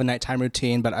do have a nighttime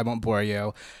routine, but I won't bore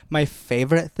you. My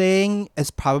favorite thing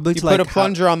is probably to put a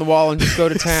plunger on the wall and just go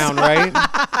to town, right?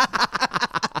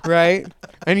 Right?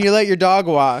 And you let your dog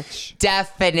watch.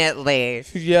 Definitely.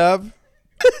 Yep.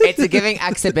 It's a giving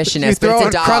exhibitionist, you throw but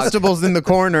it's a dog. Uncrustables in the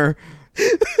corner.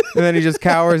 And then he just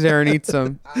cowers there and eats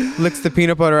them. Licks the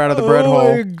peanut butter out of the bread hole.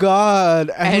 Oh my God.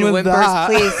 And with whimpers,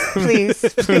 that,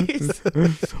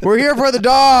 please. We're here for the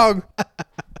dog.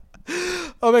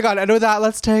 Oh my God. And with that,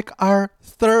 let's take our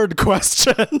third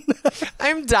question.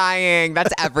 I'm dying.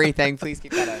 That's everything. Please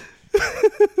keep that in.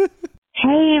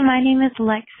 Hey, my name is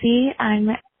Lexi. I'm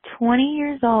 20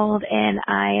 years old and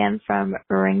I am from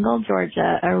Ringgold,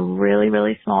 Georgia, a really,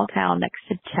 really small town next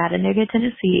to Chattanooga,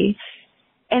 Tennessee.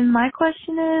 And my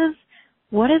question is,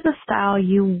 what is a style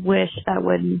you wish that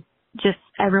would just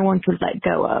everyone could let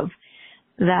go of,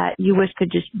 that you wish could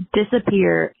just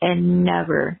disappear and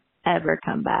never, ever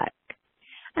come back?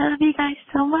 I love you guys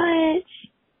so much.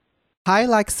 Hi,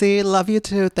 Lexi. Love you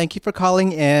too. Thank you for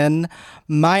calling in.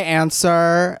 My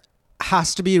answer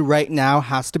has to be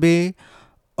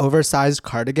oversized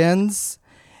cardigans.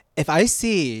 If I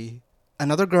see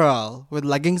another girl with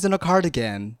leggings and a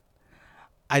cardigan,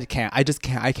 I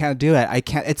can't do it. I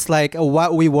can't. It's like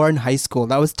what we wore in high school.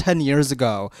 That was 10 years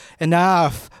ago.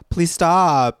 Enough. Please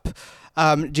stop.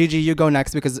 Gigi, you go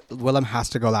next because Willem has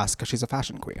to go last because she's a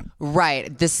fashion queen.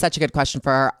 Right. This is such a good question for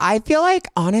her. I feel like,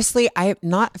 honestly, I'm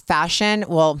not fashion.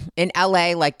 Well, in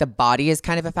LA, the body is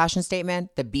kind of a fashion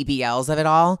statement, the BBLs of it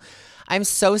all. I'm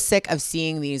so sick of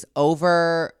seeing these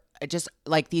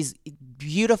these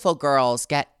beautiful girls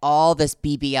get all this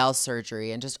BBL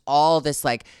surgery and just all this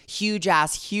huge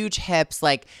ass, huge hips,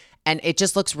 and it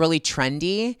just looks really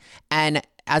trendy. And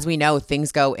as we know,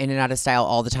 things go in and out of style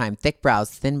all the time. Thick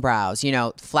brows, thin brows,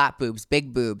 flat boobs,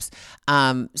 big boobs.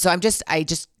 So I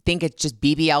just think it's just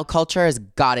BBL culture has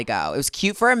got to go. It was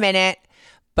cute for a minute,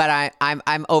 but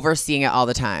I'm overseeing it all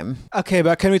the time. Okay,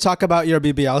 but can we talk about your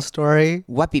BBL story?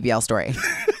 What BBL story?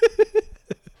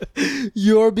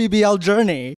 Your BBL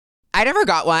journey. I never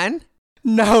got one.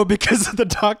 No, because the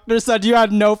doctor said you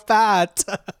had no fat.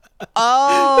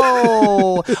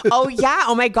 Oh yeah.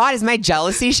 Oh my God, is my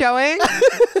jealousy showing?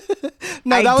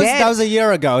 No, that was a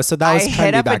year ago. So that was trendy back then. I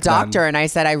hit up a doctor and I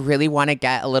said I really want to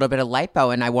get a little bit of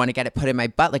lipo and I want to get it put in my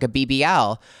butt like a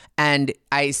BBL. And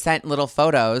I sent little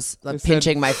photos of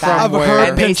pinching my fat. Of her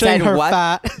and they pinching said, her what?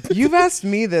 fat. You've asked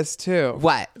me this too.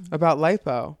 What? About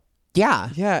lipo. Yeah.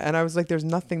 Yeah, and I was like, there's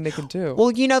nothing they can do.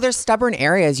 Well, there's stubborn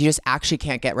areas you just actually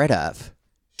can't get rid of.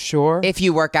 Sure. If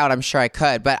you work out, I'm sure I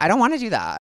could, but I don't want to do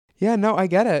that. Yeah, no, I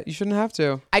get it. You shouldn't have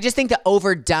to. I just think the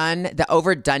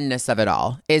overdoneness of it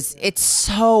all it's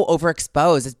so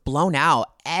overexposed. It's blown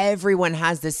out. Everyone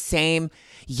has the same.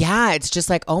 Yeah, it's just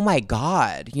like, oh my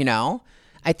God, you know?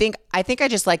 I think I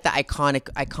just like the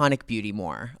iconic beauty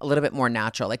more, a little bit more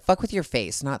natural. Like fuck with your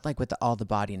face, not like with all the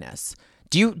bodiness.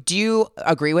 Do you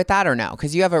agree with that or no?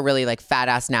 Because you have a really like fat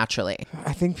ass naturally.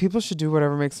 I think people should do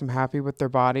whatever makes them happy with their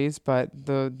bodies, but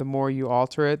the more you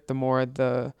alter it, the more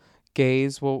the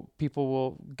people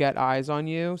will get eyes on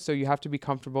you. So you have to be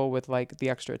comfortable with like the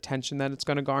extra attention that it's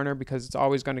going to garner, because it's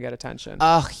always going to get attention.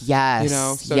 Oh yes, you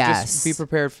know. So just be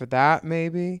prepared for that,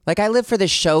 maybe. Like I live for the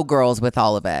showgirls with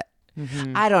all of it.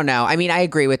 Mm-hmm. I don't know. I mean, I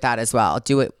agree with that as well.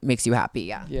 Do what makes you happy.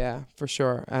 Yeah. Yeah, for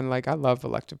sure. And like, I love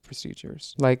elective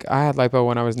procedures. Like I had lipo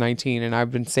when I was 19 and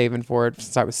I've been saving for it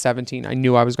since I was 17. I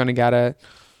knew I was going to get it.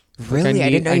 Really? I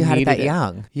didn't know you had it that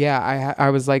young. Yeah. I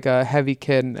was like a heavy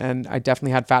kid and I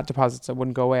definitely had fat deposits that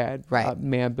wouldn't go away. I had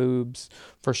man boobs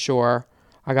for sure.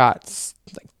 I got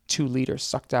like 2 liters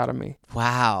sucked out of me.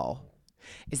 Wow.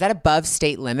 Is that above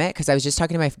state limit? Because I was just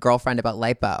talking to my girlfriend about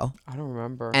lipo. I don't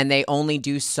remember. And they only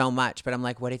do so much. But I'm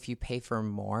like, what if you pay for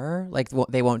more? Like,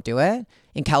 they won't do it?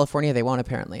 In California, they won't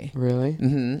apparently. Really?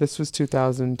 Mm-hmm. This was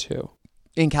 2002.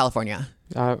 In California?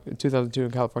 2002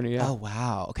 in California, yeah. Oh,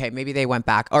 wow. Okay, maybe they went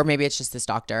back. Or maybe it's just this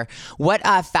doctor. What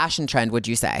fashion trend would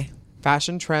you say?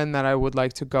 Fashion trend that I would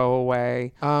like to go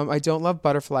away. I don't love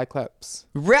butterfly clips.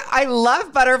 I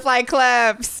love butterfly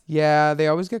clips. Yeah, they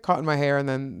always get caught in my hair and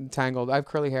then tangled. I have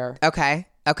curly hair. Okay.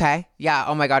 Yeah.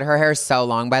 Oh my God. Her hair is so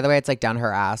long, by the way. It's like down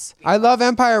her ass. I love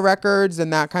Empire Records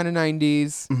and that kind of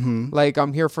 90s. Mm-hmm. Like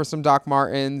I'm here for some Doc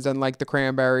Martens and like the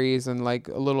Cranberries and like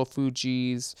a little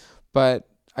Fugees. But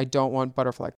I don't want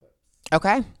butterfly clips.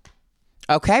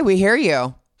 Okay. We hear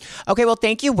you. Okay, well,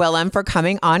 thank you, Willem, for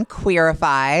coming on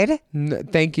Queerified.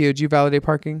 Thank you. Do you validate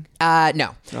parking?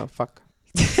 No. Oh, fuck.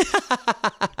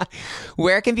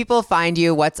 Where can people find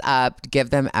you? What's up?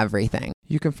 Give them everything.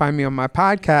 You can find me on my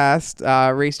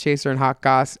podcast, Race Chaser and Hot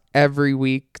Goss, every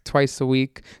week, twice a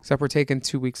week, except we're taking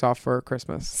 2 weeks off for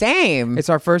Christmas. Same. It's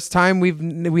our first time.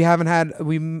 We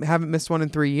haven't missed one in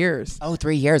 3 years. Oh,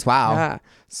 3 years. Wow. Yeah.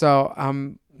 So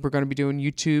we're going to be doing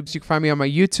YouTube. So you can find me on my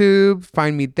YouTube.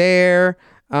 Find me there.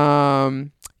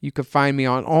 You can find me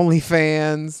on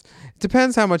OnlyFans. It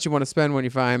depends how much you want to spend when you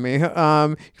find me. You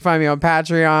can find me on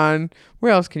Patreon.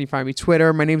 Where else can you find me?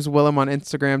 Twitter. My name's Willem on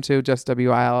Instagram too, just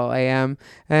WILLAM.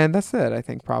 And that's it, I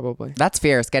think, probably. That's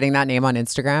fierce, getting that name on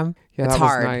Instagram. Yeah, it's that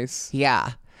hard. was nice.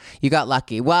 Yeah. You got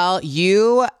lucky. Well,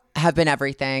 you have been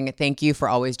everything. Thank you for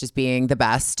always just being the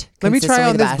best. Let me try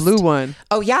on this blue one.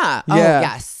 Oh, yeah. Oh,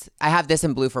 yes. I have this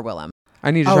in blue for Willem. I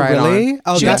need to try it on.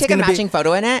 Oh, should we take a matching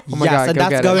photo in it? Oh my God, and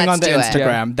that's going on the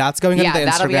Instagram. Yeah. That's going on the Instagram. Yeah,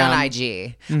 that'll be on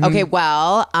IG. Mm-hmm. Okay,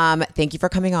 well, thank you for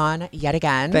coming on yet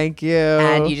again. Thank you.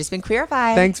 And you just been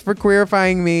queerified. Thanks for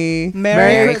queerifying me.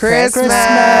 Merry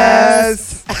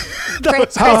Christmas.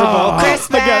 Christmas.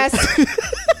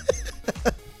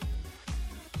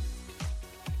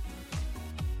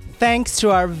 Thanks to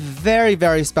our very,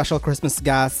 very special Christmas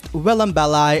guest, Willem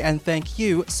Belli, and thank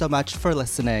you so much for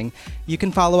listening. You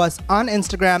can follow us on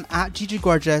Instagram at Gigi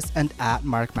Gorgeous and at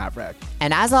Mark Maverick.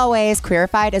 And as always,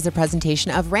 Queerified is a presentation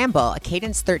of Ramble, a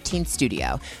Cadence 13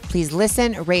 studio. Please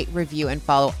listen, rate, review, and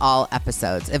follow all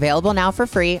episodes. Available now for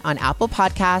free on Apple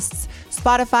Podcasts,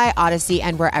 Spotify, Odyssey,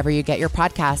 and wherever you get your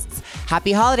podcasts.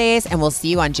 Happy holidays, and we'll see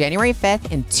you on January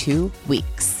 5th in 2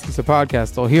 weeks. It's a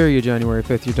podcast. I'll hear you January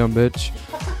 5th, you dumb bitch.